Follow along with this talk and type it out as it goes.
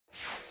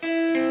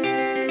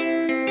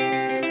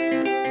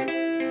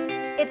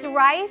It's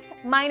rice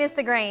minus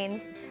the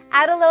grains.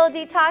 Add a little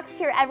detox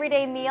to your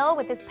everyday meal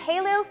with this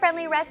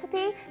paleo-friendly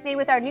recipe made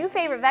with our new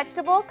favorite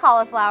vegetable,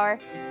 cauliflower.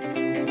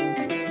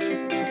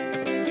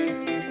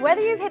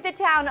 Whether you've hit the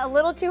town a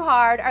little too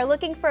hard, are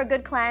looking for a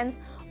good cleanse,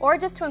 or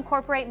just to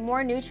incorporate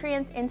more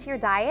nutrients into your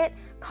diet,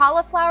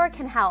 cauliflower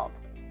can help.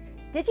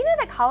 Did you know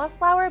that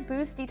cauliflower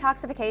boosts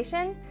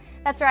detoxification?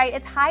 That's right,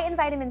 it's high in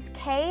vitamins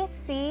K,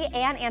 C,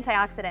 and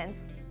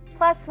antioxidants.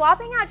 Plus,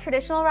 swapping out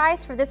traditional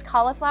rice for this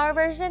cauliflower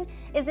version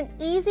is an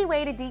easy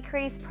way to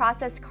decrease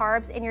processed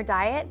carbs in your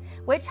diet,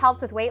 which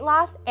helps with weight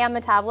loss and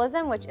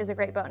metabolism, which is a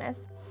great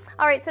bonus.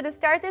 All right, so to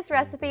start this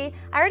recipe,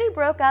 I already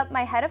broke up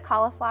my head of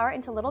cauliflower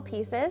into little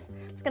pieces.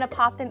 I'm just gonna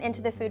pop them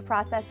into the food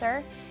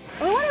processor.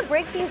 And we wanna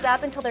break these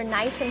up until they're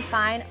nice and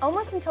fine,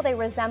 almost until they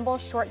resemble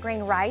short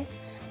grain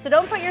rice. So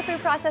don't put your food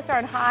processor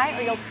on high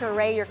or you'll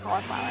puree your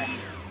cauliflower.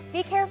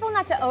 Be careful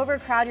not to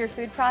overcrowd your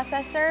food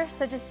processor,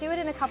 so just do it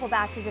in a couple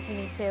batches if you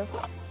need to.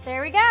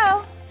 There we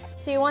go.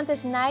 So you want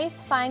this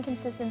nice, fine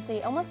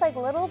consistency, almost like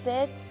little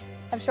bits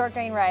of short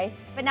grain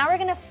rice. But now we're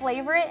gonna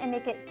flavor it and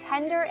make it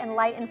tender and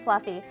light and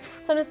fluffy.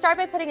 So I'm gonna start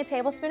by putting a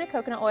tablespoon of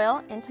coconut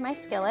oil into my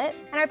skillet.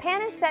 And our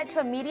pan is set to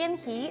a medium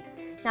heat.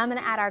 Now I'm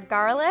gonna add our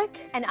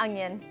garlic and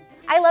onion.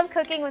 I love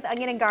cooking with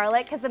onion and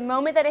garlic because the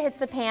moment that it hits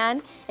the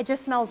pan, it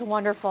just smells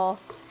wonderful.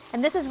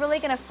 And this is really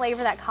gonna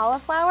flavor that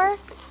cauliflower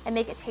and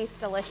make it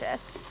taste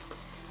delicious.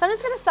 So I'm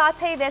just gonna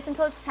saute this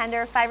until it's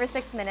tender, 5 or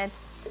 6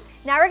 minutes.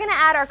 Now we're gonna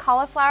add our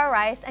cauliflower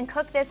rice and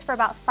cook this for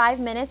about 5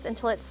 minutes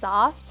until it's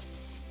soft.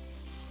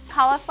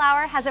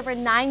 Cauliflower has over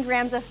 9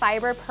 grams of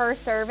fiber per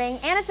serving,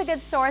 and it's a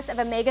good source of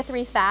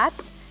omega-3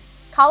 fats.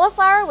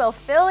 Cauliflower will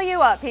fill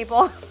you up,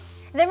 people.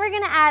 Then we're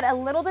gonna add a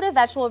little bit of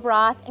vegetable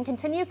broth and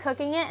continue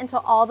cooking it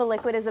until all the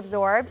liquid is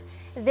absorbed.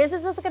 This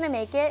is what's gonna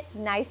make it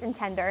nice and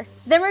tender.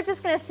 Then we're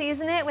just gonna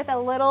season it with a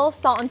little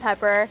salt and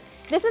pepper.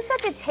 This is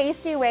such a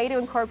tasty way to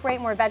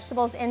incorporate more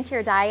vegetables into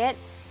your diet.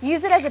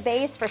 Use it as a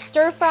base for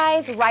stir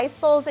fries, rice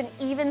bowls, and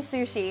even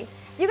sushi.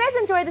 If you guys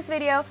enjoyed this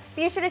video,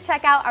 be sure to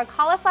check out our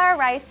cauliflower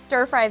rice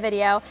stir fry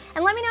video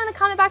and let me know in the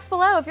comment box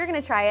below if you're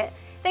gonna try it.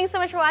 Thanks so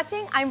much for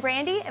watching. I'm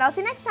Brandy, and I'll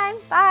see you next time.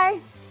 Bye.